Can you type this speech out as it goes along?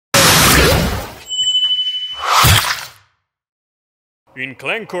In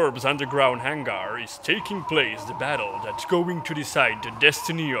Clancorp's underground hangar is taking place the battle that's going to decide the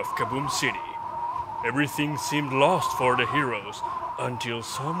destiny of Kaboom City. Everything seemed lost for the heroes until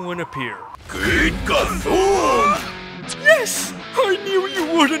someone appeared. Great Kazoom! Yes! I knew you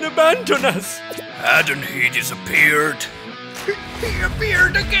wouldn't abandon us! Hadn't he disappeared? He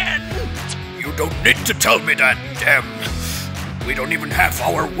appeared again! You don't need to tell me that, damn! We don't even have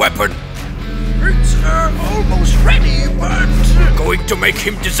our weapon! It's almost ready, but... We're going to make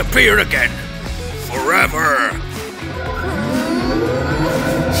him disappear again! Forever!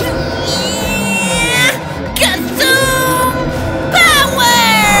 Kazoom power!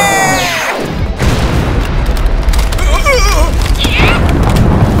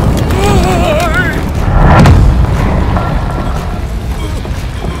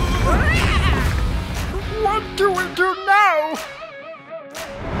 What do we do now?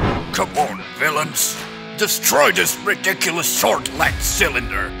 Come on, villains! Destroy this ridiculous short-legged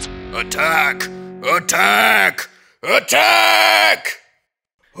cylinder! Attack! Attack! Attack! Attack!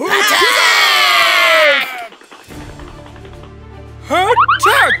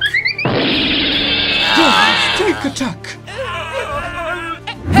 Attack! Yes, take attack!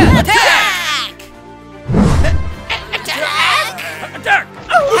 Attack! Attack! Attack! Attack!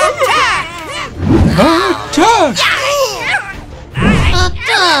 Attack!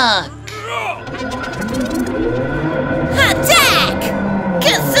 Attack! Attack!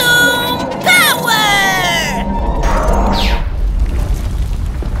 Kazoom power!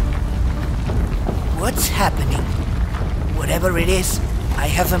 What's happening? Whatever it is, I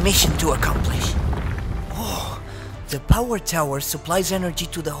have a mission to accomplish. Oh, the power tower supplies energy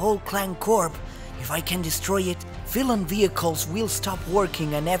to the whole Clan Corp. If I can destroy it, villain vehicles will stop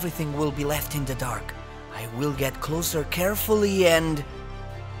working and everything will be left in the dark. I will get closer carefully and...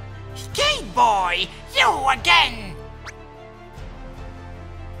 Skate boy, you again!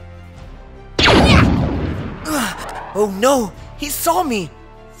 Oh no! He saw me!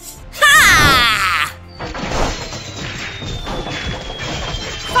 Ha!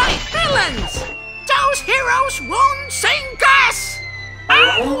 Fight villains! Those heroes won't sink us!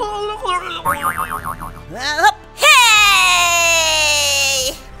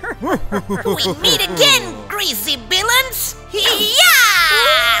 Hey! We meet again, greasy villains!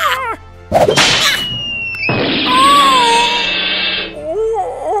 Yeah!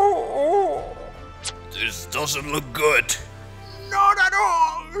 This doesn't look good. Not at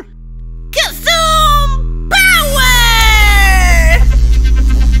all! Kazoom power!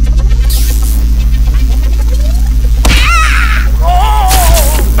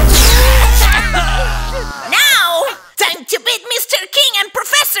 Now, time to beat Mr. King and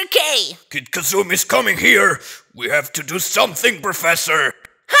Professor K! Kid Kazoom is coming here! We have to do something, Professor!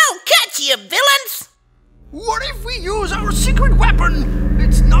 How catch you, villains? What if we use our secret weapon?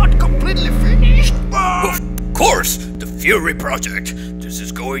 It's not completely finished, but... Of course! The Fury Project! This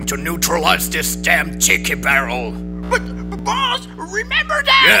is going to neutralize this damn cheeky barrel! But, boss, remember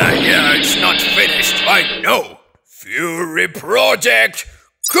that? Yeah, it's not finished, I know! Fury Project!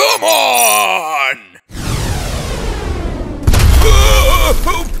 Come on!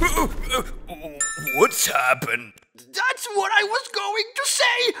 What's happened? That's what I was going to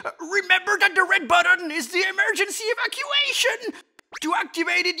say! Remember that the red button is the emergency evacuation! To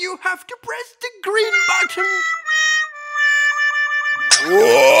activate it, you have to press the green button!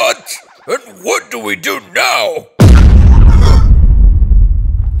 What? And what do we do now?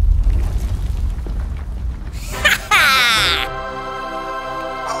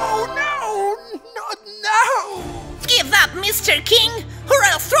 Oh no! Not now! Give up, Mr. King, or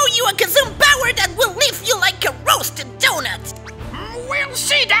I'll throw you a Kazoom power that will leave you like a roasted donut! We'll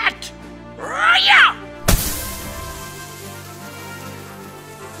see that! Yeah!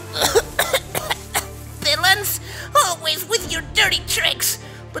 Villains, always with your dirty tricks,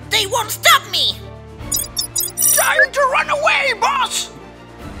 but they won't stop me! Time to run away, boss!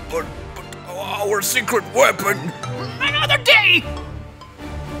 But our secret weapon... Another day!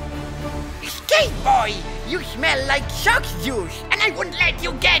 Skate boy, you smell like shark juice, and I wouldn't let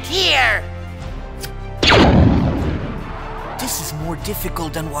you get here! This is more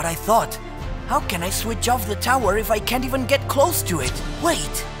difficult than what I thought. How can I switch off the tower if I can't even get close to it?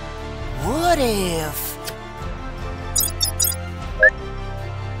 Wait, what if...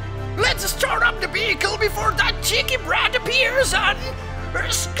 Let's start up the vehicle before that cheeky brat appears and...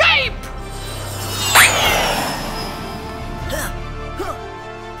 escape!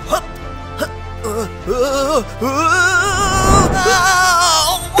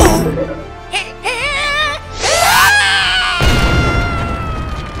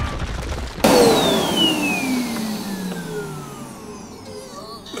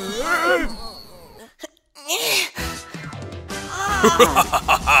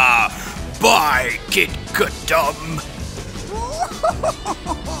 Bye, Kid Kaboom.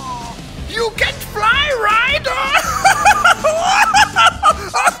 You can't fly, right?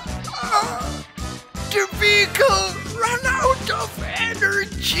 The vehicle ran out of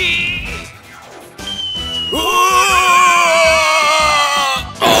energy.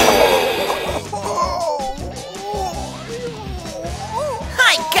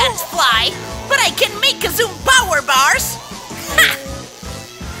 I can't fly, but I can make Kazoom power bars. Ha!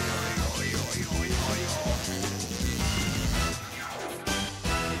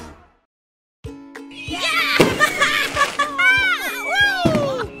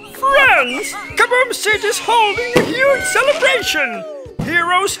 Friends, Kaboom City is holding a huge celebration.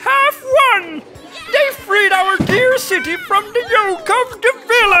 Heroes have won. They freed our dear city from the yoke of the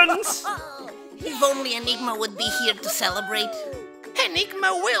villains. If only Enigma would be here to celebrate.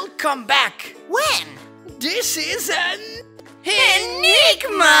 Enigma will come back. When? This is an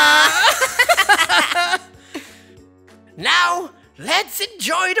Enigma! Now, let's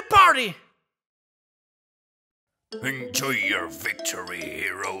enjoy the party. Enjoy your victory,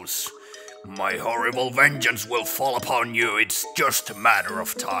 heroes. My horrible vengeance will fall upon you. It's just a matter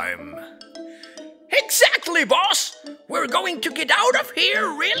of time. Exactly, boss. We're going to get out of here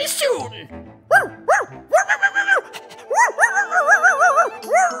really soon.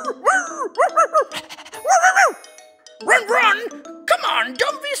 Run, run! Come on,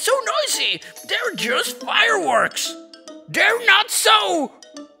 don't be so noisy. They're just fireworks. They're not so...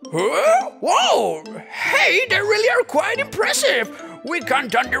 Huh? Whoa! Hey, they really are quite impressive. We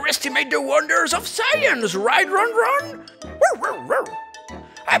can't underestimate the wonders of science, right, Run Run?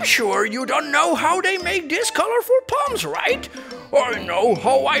 I'm sure you don't know how they make these colorful bombs, right? I know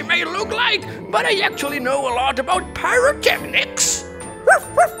how I may look like, but I actually know a lot about pyrotechnics.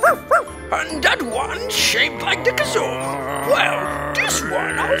 And that one shaped like the Kazoom. Well, this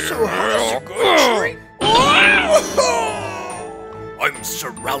one also has a good trick. I'm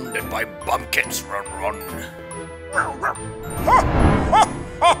surrounded by bumpkins, Run Run.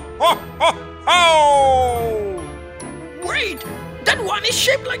 Wait, that one is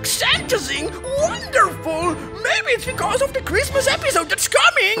shaped like SuperZings. Wonderful! Maybe it's because of the Christmas episode that's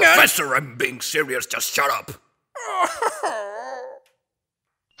coming. Professor, I'm being serious. Just shut up.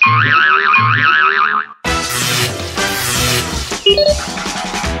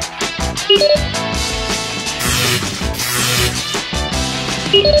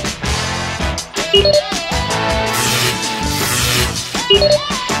 Beep.